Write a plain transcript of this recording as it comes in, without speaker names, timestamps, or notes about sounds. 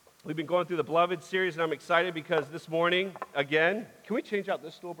We've been going through the Beloved series, and I'm excited because this morning, again, can we change out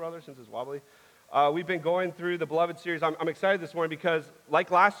this stool, brother, since it's wobbly? We've been going through the Beloved series. I'm excited this morning because,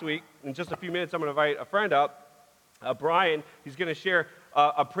 like last week, in just a few minutes, I'm going to invite a friend up, Brian. He's going to share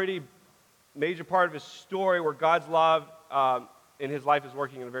a pretty major part of his story where God's love in his life is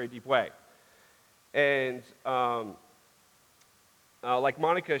working in a very deep way. And like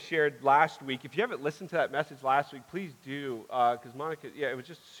Monica shared last week, if you haven't listened to that message last week, please do, because Monica, it was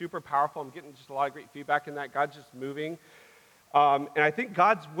just super powerful. I'm getting just a lot of great feedback in that. God's just moving. And I think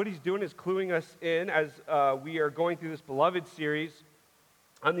what he's doing is cluing us in as we are going through this Beloved series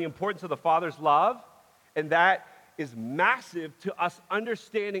on the importance of the Father's love, and that is massive to us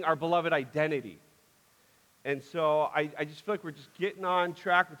understanding our beloved identity. And so I just feel like we're just getting on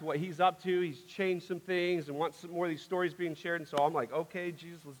track with what he's up to. He's changed some things and wants some more of these stories being shared. And so I'm like, okay,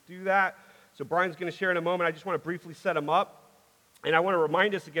 Jesus, let's do that. So Brian's going to share in a moment. I just want to briefly set him up. And I want to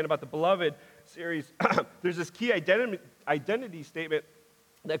remind us again about the Beloved series. There's this key identity statement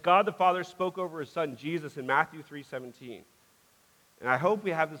that God the Father spoke over his son Jesus in Matthew 3:17. And I hope we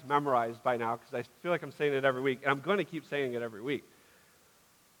have this memorized by now because I feel like I'm saying it every week. And I'm going to keep saying it every week.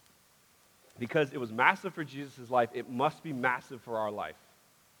 Because it was massive for Jesus' life, it must be massive for our life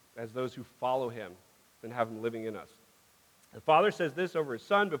as those who follow him and have him living in us. The Father says this over his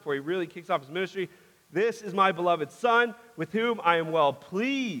Son before he really kicks off his ministry. This is my beloved Son with whom I am well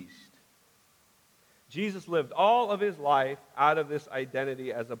pleased. Jesus lived all of his life out of this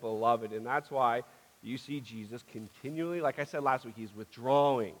identity as a beloved, and that's why you see Jesus continually, like I said last week, he's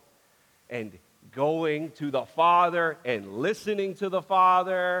withdrawing and going to the Father and listening to the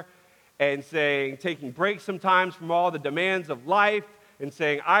Father and taking breaks sometimes from all the demands of life and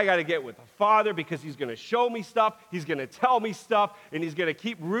saying, I got to get with the Father because he's going to show me stuff, he's going to tell me stuff, and he's going to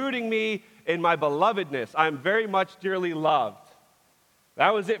keep rooting me in my belovedness. I'm very much dearly loved.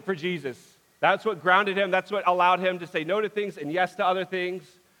 That was it for Jesus. That's what grounded him. That's what allowed him to say no to things and yes to other things.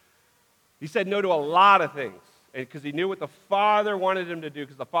 He said no to a lot of things because he knew what the Father wanted him to do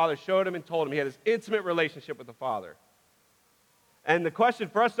because the Father showed him and told him. He had this intimate relationship with the Father. And the question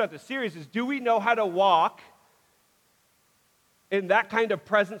for us throughout the series is, do we know how to walk in that kind of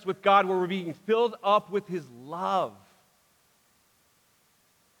presence with God where we're being filled up with his love?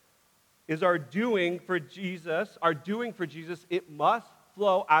 Is our doing for Jesus, it must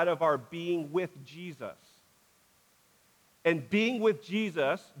flow out of our being with Jesus. And being with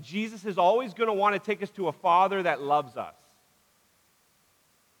Jesus, Jesus is always going to want to take us to a Father that loves us.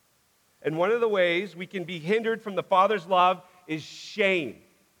 And one of the ways we can be hindered from the Father's love is shame,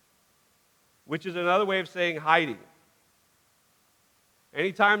 which is another way of saying hiding.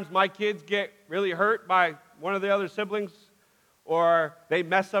 Anytime my kids get really hurt by one of the other siblings or they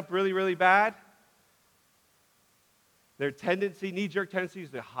mess up really, really bad, their knee-jerk tendency is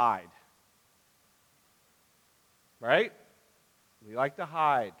to hide. Right? We like to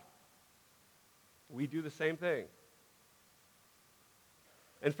hide. We do the same thing.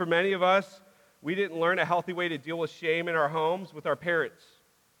 And for many of us, we didn't learn a healthy way to deal with shame in our homes with our parents.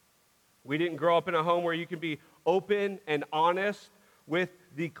 We didn't grow up in a home where you can be open and honest with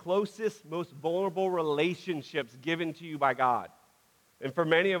the closest, most vulnerable relationships given to you by God. And for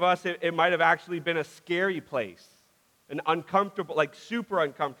many of us, it might have actually been a scary place, an uncomfortable, like super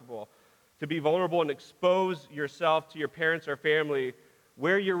uncomfortable, to be vulnerable and expose yourself to your parents or family,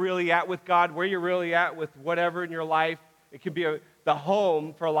 where you're really at with God, where you're really at with whatever in your life. It can be the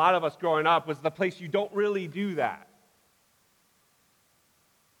home, for a lot of us growing up, was the place you don't really do that.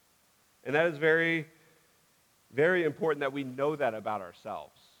 And that is very, very important that we know that about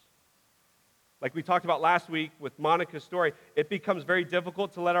ourselves. Like we talked about last week with Monica's story, it becomes very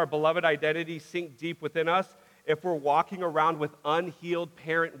difficult to let our beloved identity sink deep within us if we're walking around with unhealed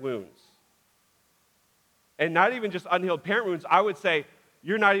parent wounds. And not even just unhealed parent wounds, I would say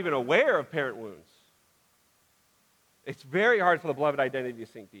you're not even aware of parent wounds. It's very hard for the beloved identity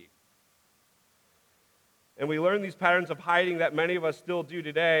to sink deep. And we learn these patterns of hiding that many of us still do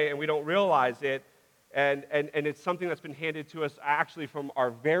today, and we don't realize it. And it's something that's been handed to us actually from our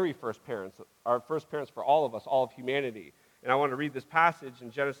very first parents for all of us, all of humanity. And I want to read this passage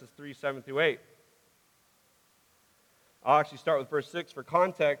in Genesis 3:7-8. I'll actually start with verse 6 for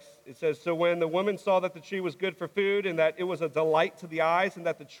context. It says, So when the woman saw that the tree was good for food, and that it was a delight to the eyes, and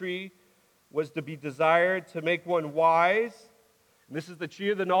that the tree was to be desired to make one wise. And this is the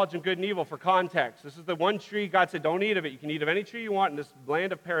tree of the knowledge of good and evil for context. This is the one tree God said, don't eat of it. You can eat of any tree you want in this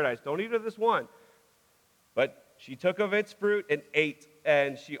land of paradise. Don't eat of this one. But she took of its fruit and ate,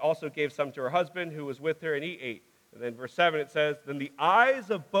 and she also gave some to her husband who was with her, and he ate. And then verse 7, it says, Then the eyes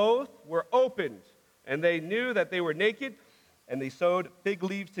of both were opened, and they knew that they were naked, And they sewed fig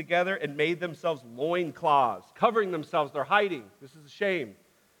leaves together and made themselves loincloths, covering themselves. They're hiding. This is a shame.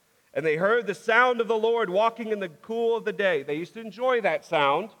 And they heard the sound of the Lord walking in the cool of the day. They used to enjoy that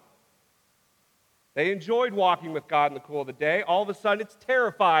sound. They enjoyed walking with God in the cool of the day. All of a sudden, it's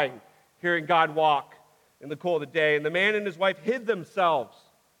terrifying hearing God walk in the cool of the day. And the man and his wife hid themselves.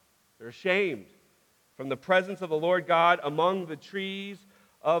 They're ashamed from the presence of the Lord God among the trees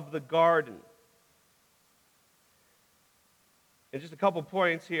of the garden. And just a couple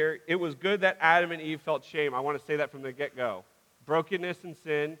points here. It was good that Adam and Eve felt shame. I want to say that from the get-go. Brokenness and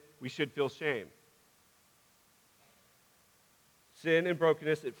sin, we should feel shame. Sin and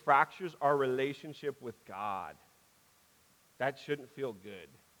brokenness, it fractures our relationship with God. That shouldn't feel good.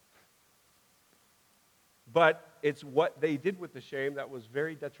 But it's what they did with the shame that was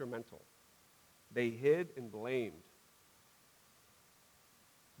very detrimental. They hid and blamed.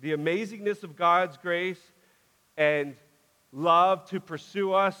 The amazingness of God's grace and love to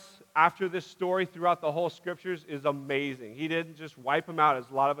pursue us after this story throughout the whole scriptures is amazing. He didn't just wipe them out, as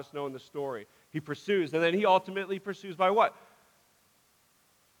a lot of us know in the story. He pursues, and then he ultimately pursues by what?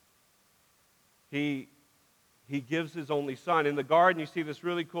 He gives his only son. In the garden, you see this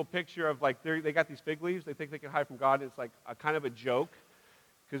really cool picture of, like, they got these fig leaves. They think they can hide from God, and it's like a kind of a joke,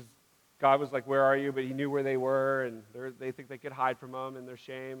 because God was like, where are you? But he knew where they were, and they think they could hide from him and their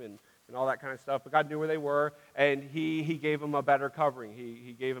shame and all that kind of stuff. But God knew where they were, and he gave them a better covering.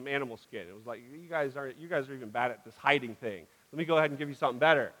 He gave them animal skin. It was like, you guys are even bad at this hiding thing. Let me go ahead and give you something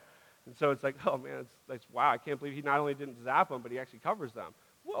better. And so it's like, oh man, it's wow, I can't believe he not only didn't zap them, but he actually covers them.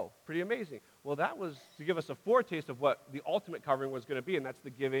 Whoa, pretty amazing. Well, that was to give us a foretaste of what the ultimate covering was going to be, and that's the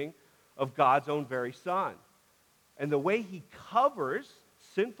giving of God's own very Son. And the way he covers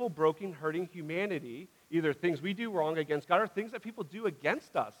sinful, broken, hurting humanity, either things we do wrong against God or things that people do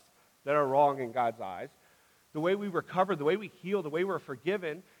against us that are wrong in God's eyes, the way we recover, the way we heal, the way we're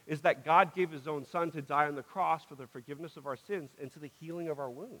forgiven, is that God gave his own Son to die on the cross for the forgiveness of our sins and to the healing of our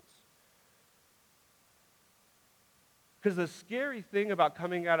wounds. Because the scary thing about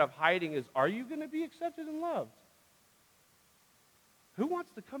coming out of hiding is, are you going to be accepted and loved? Who wants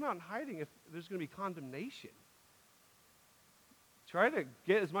to come out in hiding if there's going to be condemnation? Try to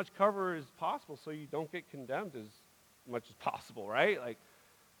get as much cover as possible so you don't get condemned as much as possible, right?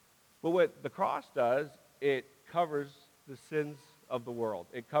 But what the cross does, it covers the sins of the world.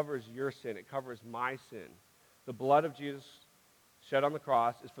 It covers your sin. It covers my sin. The blood of Jesus shed on the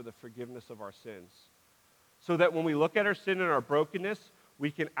cross is for the forgiveness of our sins. So that when we look at our sin and our brokenness,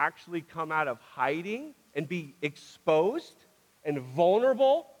 we can actually come out of hiding and be exposed and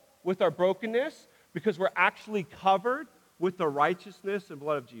vulnerable with our brokenness because we're actually covered with the righteousness and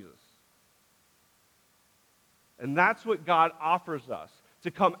blood of Jesus. And that's what God offers us,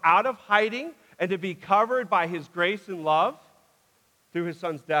 to come out of hiding and to be covered by his grace and love through his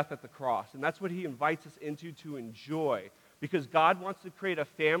Son's death at the cross. And that's what he invites us into to enjoy, because God wants to create a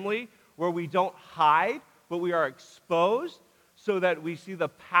family where we don't hide, but we are exposed so that we see the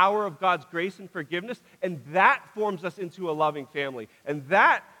power of God's grace and forgiveness, and that forms us into a loving family. And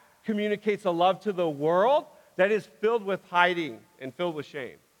that communicates a love to the world that is filled with hiding and filled with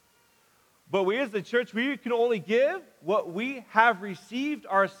shame. But we as the church, we can only give what we have received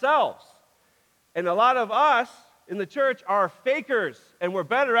ourselves. And a lot of us in the church are fakers, and we're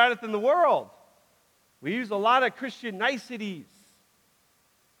better at it than the world. We use a lot of Christian niceties.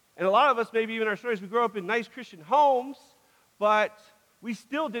 And a lot of us, maybe even our stories, we grew up in nice Christian homes, but we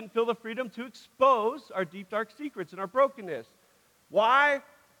still didn't feel the freedom to expose our deep, dark secrets and our brokenness. Why?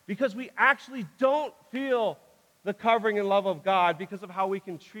 Because we actually don't feel the covering and love of God because of how we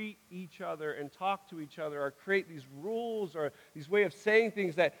can treat each other and talk to each other or create these rules or these way of saying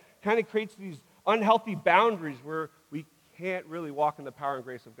things that kind of creates these unhealthy boundaries where we can't really walk in the power and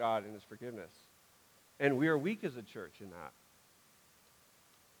grace of God and his forgiveness. And we are weak as a church in that.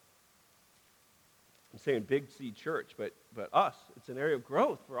 I'm saying Big C church, but us, it's an area of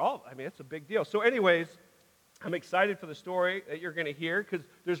growth for all. I mean, it's a big deal. So anyways, I'm excited for the story that you're going to hear because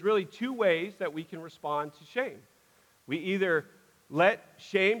there's really two ways that we can respond to shame. We either let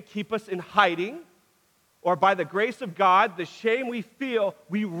shame keep us in hiding, or by the grace of God, the shame we feel,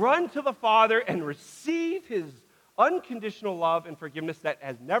 we run to the Father and receive his unconditional love and forgiveness that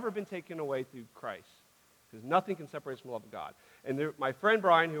has never been taken away through Christ. Because nothing can separate us from the love of God. And my friend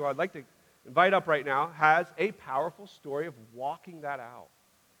Brian, who I'd like to invite up right now, has a powerful story of walking that out.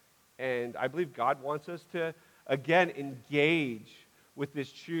 And I believe God wants us to, again, engage with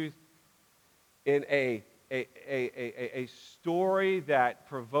this truth in a story that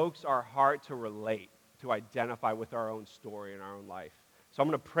provokes our heart to relate, to identify with our own story in our own life. So I'm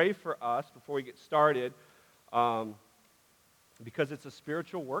going to pray for us before we get started. Because it's a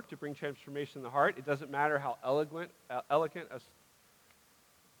spiritual work to bring transformation in the heart, it doesn't matter how eloquent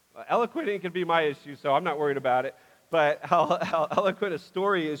it can be my issue, so I'm not worried about it, but how eloquent a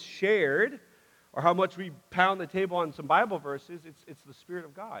story is shared, or how much we pound the table on some Bible verses, it's the Spirit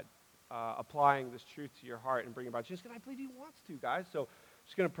of God applying this truth to your heart and bringing about change. And I believe He wants to, guys. So I'm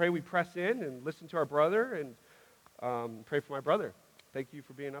just going to pray we press in and listen to our brother and pray for my brother. Thank you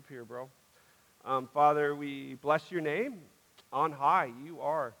for being up here, bro. Father, we bless your name. On high, you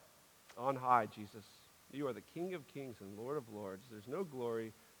are on high, Jesus. You are the King of kings and Lord of lords. There's no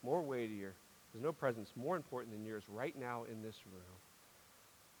glory more weightier. There's no presence more important than yours right now in this room.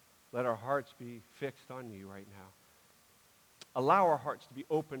 Let our hearts be fixed on you right now. Allow our hearts to be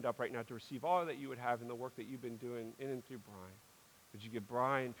opened up right now to receive all that you would have in the work that you've been doing in and through Brian. Would you give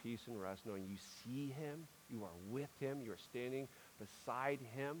Brian peace and rest, knowing you see him, you are with him, you are standing beside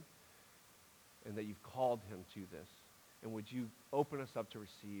him, and that you've called him to this. And would you open us up to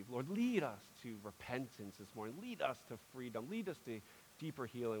receive? Lord, lead us to repentance this morning. Lead us to freedom. Lead us to deeper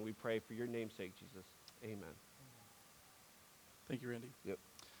healing. We pray for your name's sake, Jesus. Amen. Thank you, Randy. Yep.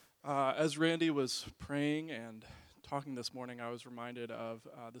 As Randy was praying and talking this morning, I was reminded of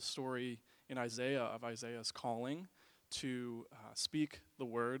the story in Isaiah of Isaiah's calling to speak the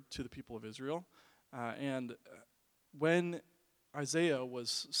word to the people of Israel. And when Isaiah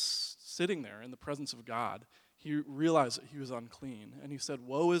was sitting there in the presence of God, he realized that he was unclean. And he said,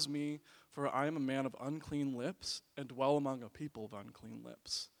 "Woe is me, for I am a man of unclean lips and dwell among a people of unclean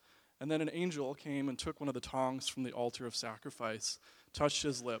lips." And then an angel came and took one of the tongs from the altar of sacrifice, touched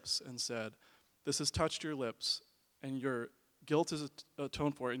his lips, and said, "This has touched your lips, and your guilt is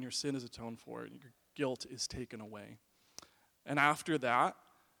atoned for, and your sin is atoned for, and your guilt is taken away." And after that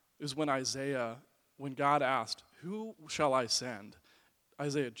is when God asked, "Who shall I send?"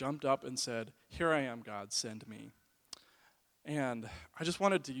 Isaiah jumped up and said, "Here I am, God, send me." And I just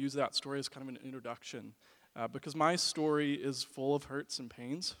wanted to use that story as kind of an introduction because my story is full of hurts and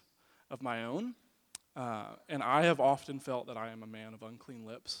pains of my own. And I have often felt that I am a man of unclean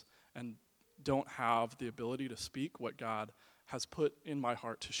lips and don't have the ability to speak what God has put in my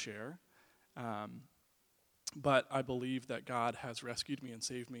heart to share. But I believe that God has rescued me and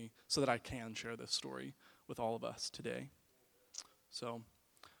saved me so that I can share this story with all of us today. So,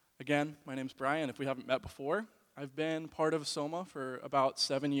 again, my name's Brian. If we haven't met before, I've been part of Soma for about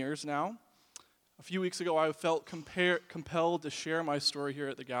 7 years now. A few weeks ago, I felt compelled to share my story here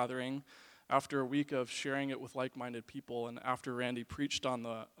at the gathering after a week of sharing it with like-minded people and after Randy preached on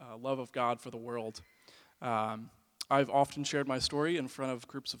the love of God for the world. I've often shared my story in front of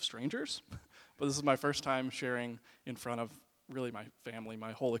groups of strangers, but this is my first time sharing in front of really my family,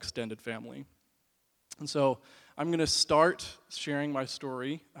 my whole extended family. And so I'm going to start sharing my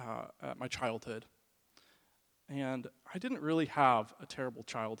story at my childhood. And I didn't really have a terrible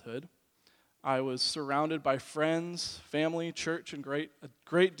childhood. I was surrounded by friends, family, church, and a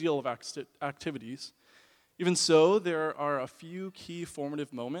great deal of activities. Even so, there are a few key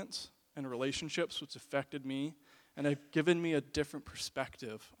formative moments and relationships which affected me and have given me a different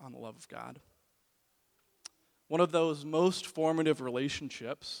perspective on the love of God. One of those most formative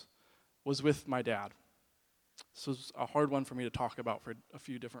relationships was with my dad. This was a hard one for me to talk about for a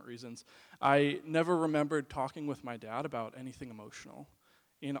few different reasons. I never remembered talking with my dad about anything emotional.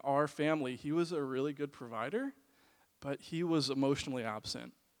 In our family, he was a really good provider, but he was emotionally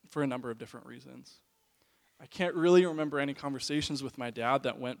absent for a number of different reasons. I can't really remember any conversations with my dad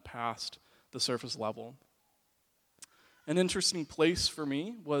that went past the surface level. An interesting place for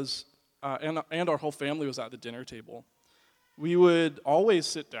me was, and our whole family was at the dinner table. We would always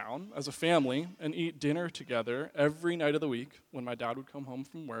sit down as a family and eat dinner together every night of the week when my dad would come home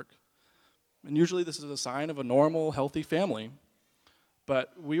from work. And usually this is a sign of a normal, healthy family.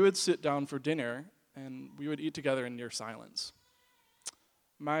 But we would sit down for dinner and we would eat together in near silence.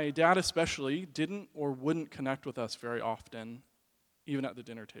 My dad especially didn't or wouldn't connect with us very often, even at the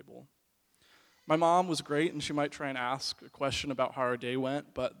dinner table. My mom was great and she might try and ask a question about how our day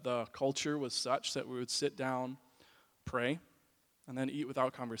went, but the culture was such that we would sit down, pray, and then eat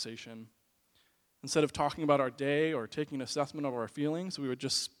without conversation. Instead of talking about our day or taking an assessment of our feelings, we would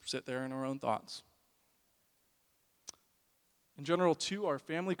just sit there in our own thoughts. In general, too, our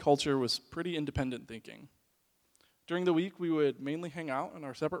family culture was pretty independent thinking. During the week, we would mainly hang out in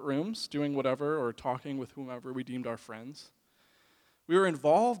our separate rooms, doing whatever or talking with whomever we deemed our friends. We were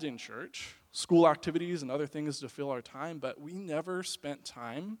involved in church, school activities, and other things to fill our time, but we never spent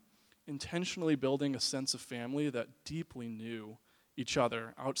time intentionally building a sense of family that deeply knew each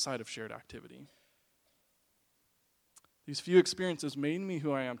other outside of shared activity. These few experiences made me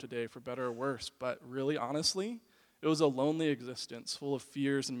who I am today, for better or worse, but really, honestly, It was a lonely existence full of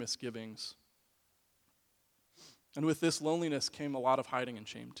fears and misgivings. And with this loneliness came a lot of hiding and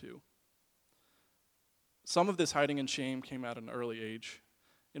shame too. Some of this hiding and shame came at an early age.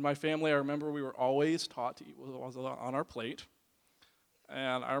 In my family, I remember we were always taught to eat what was on our plate.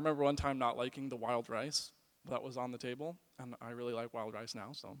 And I remember one time not liking the wild rice that was on the table. And I really like wild rice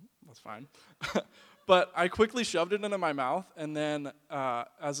now, so that's fine. But I quickly shoved it into my mouth. And then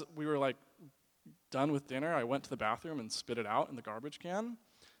as we were done with dinner, I went to the bathroom and spit it out in the garbage can.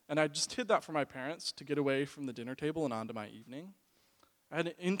 And I just hid that from my parents to get away from the dinner table and onto my evening. I had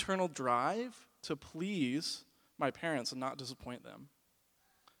an internal drive to please my parents and not disappoint them.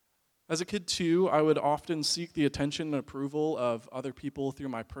 As a kid, too, I would often seek the attention and approval of other people through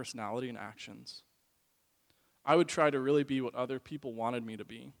my personality and actions. I would try to really be what other people wanted me to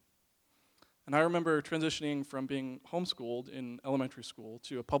be. And I remember transitioning from being homeschooled in elementary school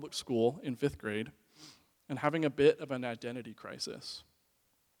to a public school in 5th grade and having a bit of an identity crisis.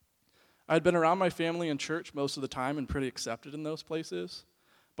 I had been around my family and church most of the time and pretty accepted in those places.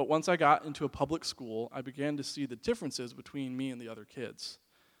 But once I got into a public school, I began to see the differences between me and the other kids.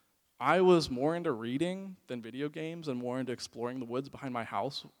 I was more into reading than video games and more into exploring the woods behind my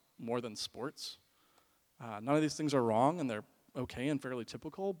house more than sports. None of these things are wrong, and they're okay and fairly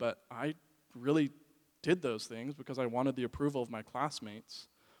typical, but I really did those things because I wanted the approval of my classmates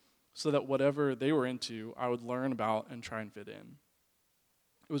so that whatever they were into, I would learn about and try and fit in.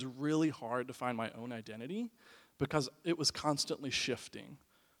 It was really hard to find my own identity because it was constantly shifting,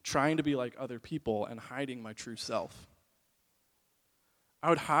 trying to be like other people and hiding my true self. I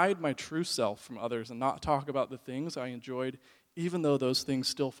would hide my true self from others and not talk about the things I enjoyed, even though those things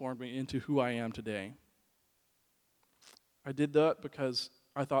still formed me into who I am today. I did that because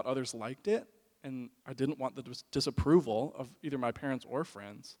I thought others liked it, and I didn't want the disapproval of either my parents or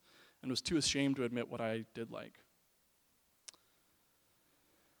friends, and was too ashamed to admit what I did like.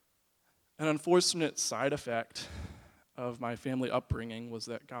 An unfortunate side effect of my family upbringing was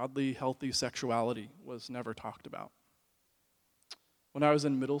that godly, healthy sexuality was never talked about. When I was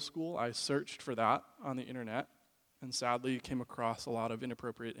in middle school, I searched for that on the internet and sadly came across a lot of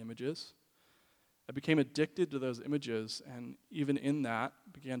inappropriate images. I became addicted to those images and even in that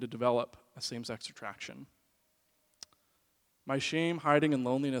began to develop a same-sex attraction. My shame, hiding, and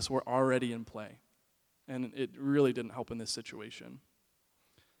loneliness were already in play, and it really didn't help in this situation.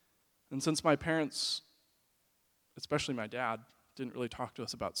 And since my parents, especially my dad, didn't really talk to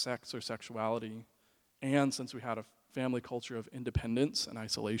us about sex or sexuality, and since we had a family culture of independence and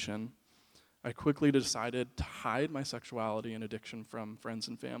isolation, I quickly decided to hide my sexuality and addiction from friends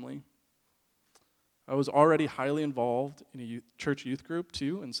and family. I was already highly involved in a church youth group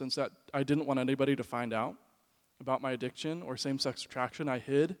too, and since that I didn't want anybody to find out about my addiction or same-sex attraction, I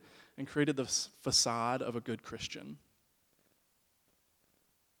hid and created the facade of a good Christian.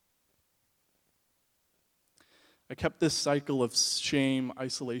 I kept this cycle of shame,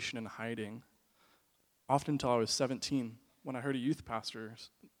 isolation, and hiding, often until I was 17, when I heard a youth pastor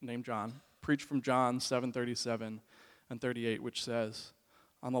named John preach from John 7:37 and 38, which says,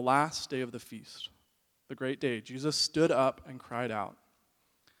 "On the last day of the feast, the great day, Jesus stood up and cried out,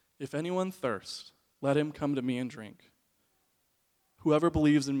 'If anyone thirsts, let him come to me and drink. Whoever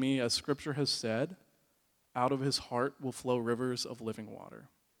believes in me, as Scripture has said, out of his heart will flow rivers of living water.'"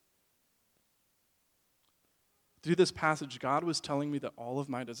 Through this passage, God was telling me that all of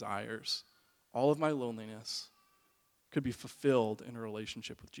my desires, all of my loneliness, could be fulfilled in a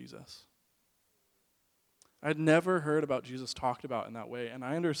relationship with Jesus. I had never heard about Jesus talked about in that way, and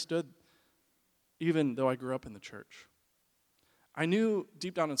I understood even though I grew up in the church. I knew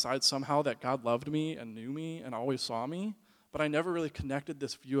deep down inside somehow that God loved me and knew me and always saw me, but I never really connected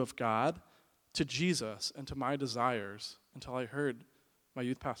this view of God to Jesus and to my desires until I heard my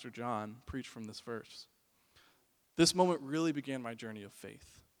youth pastor John preach from this verse. This moment really began my journey of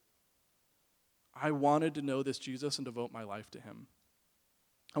faith. I wanted to know this Jesus and devote my life to him.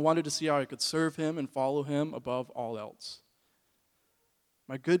 I wanted to see how I could serve him and follow him above all else.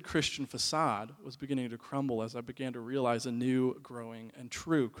 My good Christian facade was beginning to crumble as I began to realize a new, growing, and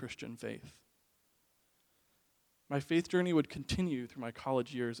true Christian faith. My faith journey would continue through my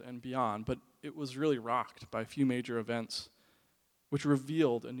college years and beyond, but it was really rocked by a few major events which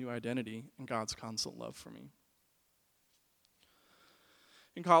revealed a new identity in God's constant love for me.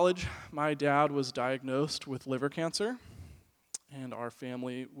 In college, my dad was diagnosed with liver cancer, and our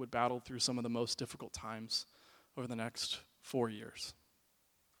family would battle through some of the most difficult times over the next 4 years.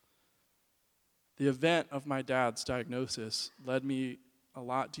 The event of my dad's diagnosis led me a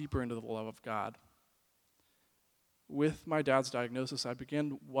lot deeper into the love of God. with my dad's diagnosis, I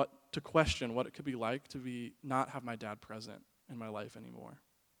began to question what it could be like to not have my dad present in my life anymore.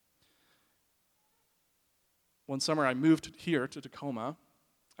 One summer, I moved here to Tacoma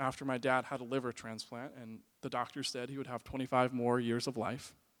after my dad had a liver transplant, and the doctor said he would have 25 more years of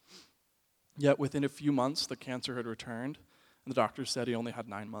life. Yet within a few months, the cancer had returned, and the doctor said he only had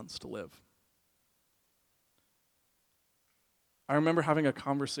 9 months to live. I remember having a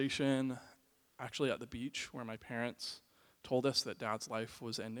conversation actually at the beach where my parents told us that Dad's life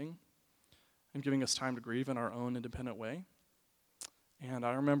was ending and giving us time to grieve in our own independent way. And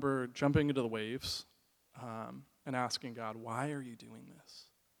I remember jumping into the waves and asking God, why are you doing this?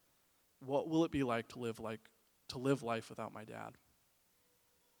 What will it be like to live life without my dad?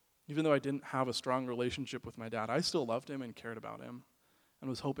 Even though I didn't have a strong relationship with my dad, I still loved him and cared about him and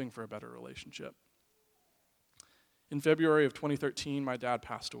was hoping for a better relationship. In February of 2013, my dad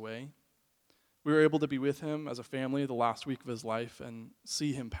passed away. We were able to be with him as a family the last week of his life and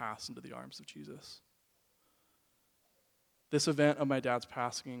see him pass into the arms of Jesus. This event of my dad's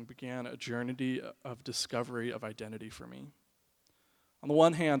passing began a journey of discovery of identity for me. On the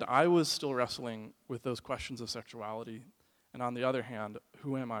one hand, I was still wrestling with those questions of sexuality, and on the other hand,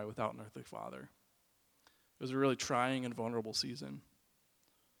 who am I without an earthly father? It was a really trying and vulnerable season.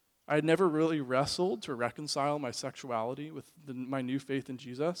 I had never really wrestled to reconcile my sexuality with my new faith in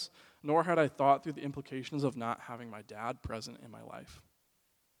Jesus, nor had I thought through the implications of not having my dad present in my life.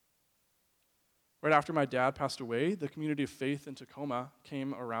 Right after my dad passed away, the community of faith in Tacoma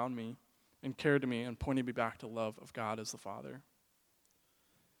came around me and cared to me and pointed me back to love of God as the Father.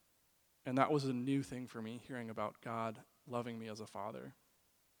 And that was a new thing for me, hearing about God loving me as a father.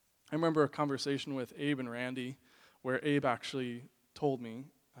 I remember a conversation with Abe and Randy where Abe actually told me,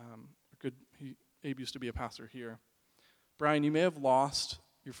 Abe used to be a pastor here, Brian, you may have lost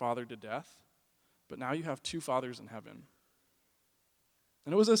your father to death, but now you have 2 fathers in heaven.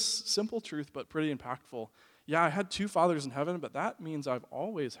 And it was a simple truth, but pretty impactful. Yeah, I had 2 fathers in heaven, but that means I've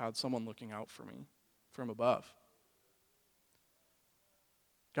always had someone looking out for me from above.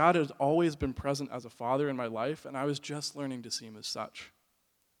 God has always been present as a father in my life, and I was just learning to see him as such.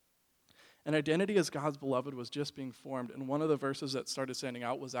 An identity as God's beloved was just being formed, and one of the verses that started standing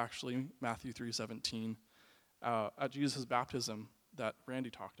out was actually Matthew 3:17 at Jesus' baptism that Randy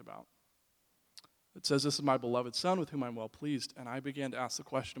talked about. It says, "This is my beloved son with whom I'm well pleased," and I began to ask the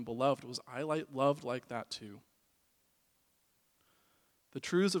question, beloved, was I loved like that too? The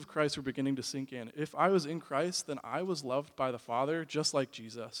truths of Christ were beginning to sink in. If I was in Christ, then I was loved by the Father just like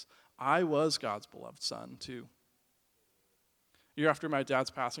Jesus. I was God's beloved son too. A year after my dad's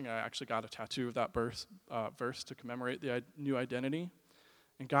passing, I actually got a tattoo of that verse to commemorate the new identity.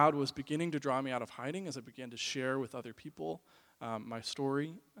 And God was beginning to draw me out of hiding as I began to share with other people my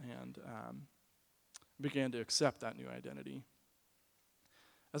story and began to accept that new identity.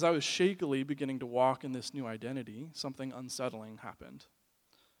 As I was shakily beginning to walk in this new identity, something unsettling happened.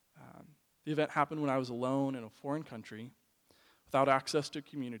 The event happened when I was alone in a foreign country without access to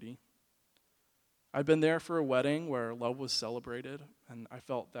community. I'd been there for a wedding where love was celebrated, and I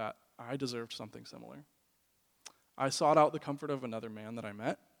felt that I deserved something similar. I sought out the comfort of another man that I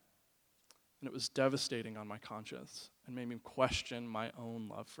met, and it was devastating on my conscience and made me question my own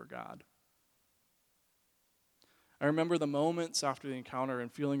love for God. I remember the moments after the encounter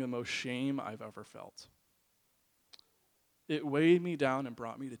and feeling the most shame I've ever felt. It weighed me down and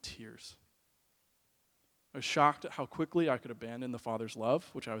brought me to tears. I was shocked at how quickly I could abandon the Father's love,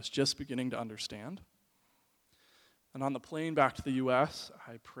 which I was just beginning to understand. And on the plane back to the U.S.,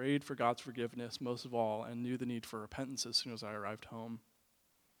 I prayed for God's forgiveness most of all and knew the need for repentance as soon as I arrived home.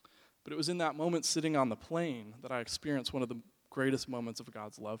 But it was in that moment sitting on the plane that I experienced one of the greatest moments of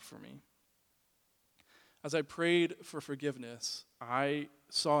God's love for me. As I prayed for forgiveness, I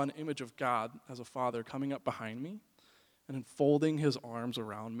saw an image of God as a father coming up behind me and enfolding his arms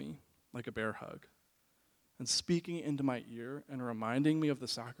around me like a bear hug, and speaking into my ear and reminding me of the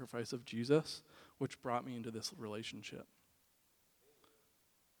sacrifice of Jesus, which brought me into this relationship.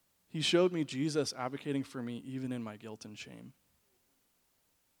 He showed me Jesus advocating for me even in my guilt and shame.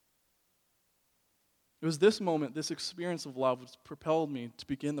 It was this moment, this experience of love, which propelled me to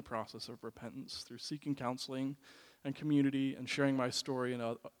begin the process of repentance through seeking counseling and community and sharing my story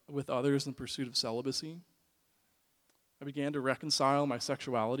with others in pursuit of celibacy. I began to reconcile my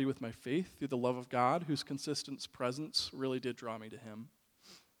sexuality with my faith through the love of God, whose consistent presence really did draw me to him.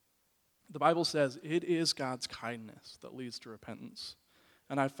 The Bible says it is God's kindness that leads to repentance,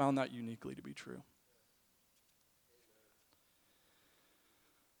 and I found that uniquely to be true.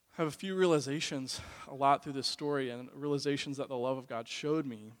 I have a few realizations a lot through this story, and realizations that the love of God showed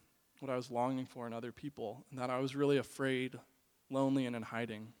me what I was longing for in other people, and that I was really afraid, lonely, and in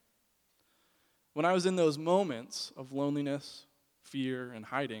hiding. When I was in those moments of loneliness, fear, and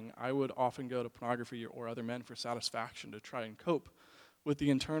hiding, I would often go to pornography or other men for satisfaction to try and cope with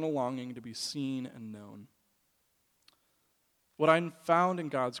the internal longing to be seen and known. What I found in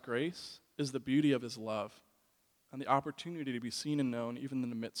God's grace is the beauty of his love and the opportunity to be seen and known even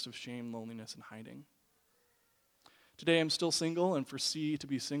in the midst of shame, loneliness, and hiding. Today I'm still single and foresee to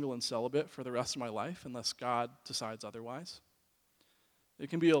be single and celibate for the rest of my life unless God decides otherwise.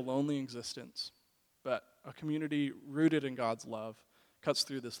 It can be a lonely existence, but a community rooted in God's love cuts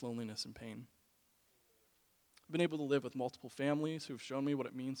through this loneliness and pain. I've been able to live with multiple families who have shown me what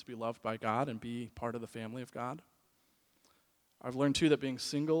it means to be loved by God and be part of the family of God. I've learned, too, that being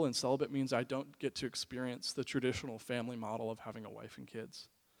single and celibate means I don't get to experience the traditional family model of having a wife and kids.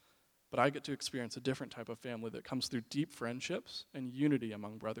 But I get to experience a different type of family that comes through deep friendships and unity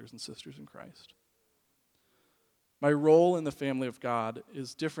among brothers and sisters in Christ. My role in the family of God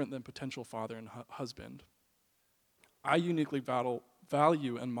is different than potential father and husband. I uniquely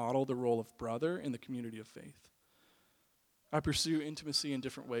value and model the role of brother in the community of faith. I pursue intimacy in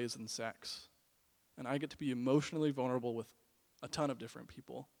different ways than sex, and I get to be emotionally vulnerable with a ton of different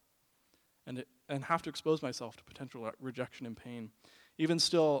people and have to expose myself to potential rejection and pain. Even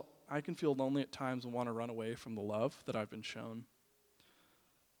still, I can feel lonely at times and want to run away from the love that I've been shown.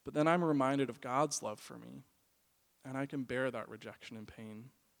 But then I'm reminded of God's love for me, and I can bear that rejection and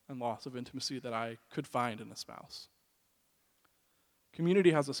pain and loss of intimacy that I could find in a spouse.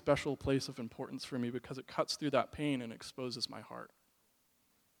 Community has a special place of importance for me because it cuts through that pain and exposes my heart.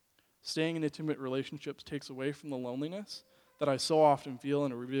 Staying in intimate relationships takes away from the loneliness that I so often feel,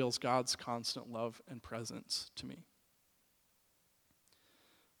 and it reveals God's constant love and presence to me.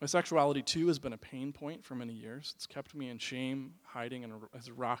 My sexuality, too, has been a pain point for many years. It's kept me in shame, hiding, and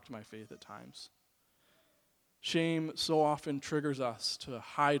has rocked my faith at times. Shame so often triggers us to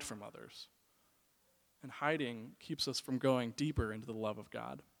hide from others, and hiding keeps us from going deeper into the love of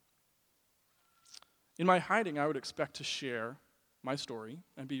God. In my hiding, I would expect to share my story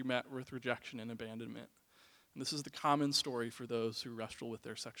and be met with rejection and abandonment. And this is the common story for those who wrestle with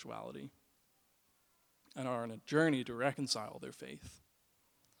their sexuality and are on a journey to reconcile their faith.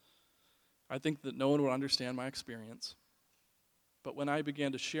 I think that no one would understand my experience. But when I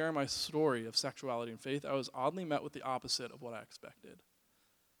began to share my story of sexuality and faith, I was oddly met with the opposite of what I expected.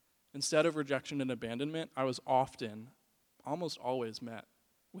 Instead of rejection and abandonment, I was often, almost always met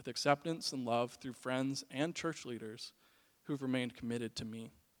with acceptance and love through friends and church leaders who've remained committed to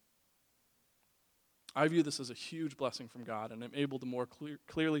me. I view this as a huge blessing from God, and I'm able to more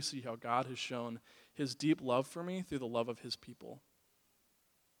clearly see how God has shown his deep love for me through the love of his people.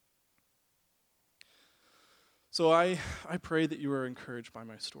 So I pray that you are encouraged by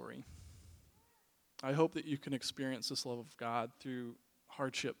my story. I hope that you can experience this love of God through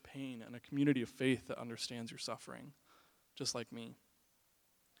hardship, pain, and a community of faith that understands your suffering, just like me.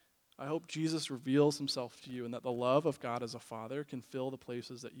 I hope Jesus reveals himself to you and that the love of God as a father can fill the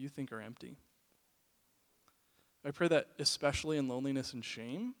places that you think are empty. I pray that, especially in loneliness and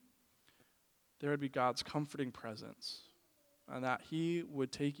shame, there would be God's comforting presence and that he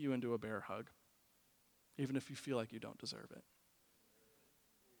would take you into a bear hug, even if you feel like you don't deserve it.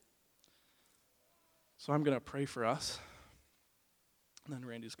 So I'm going to pray for us, and then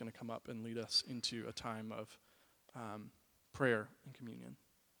Randy's going to come up and lead us into a time of prayer and communion.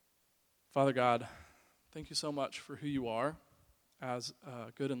 Father God, thank you so much for who you are as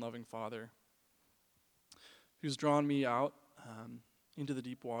a good and loving Father who's drawn me out into the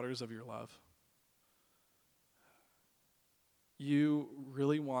deep waters of your love. You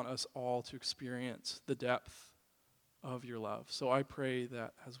really want us all to experience the depth of your love. So I pray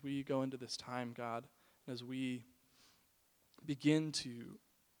that as we go into this time, God, as we begin to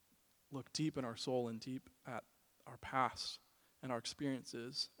look deep in our soul and deep at our past and our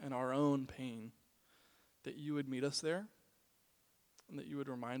experiences and our own pain, that you would meet us there and that you would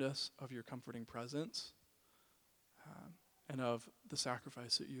remind us of your comforting presence and of the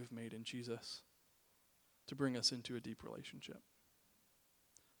sacrifice that you have made in Jesus to bring us into a deep relationship.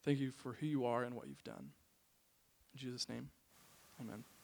 Thank you for who you are and what you've done. In Jesus' name, amen.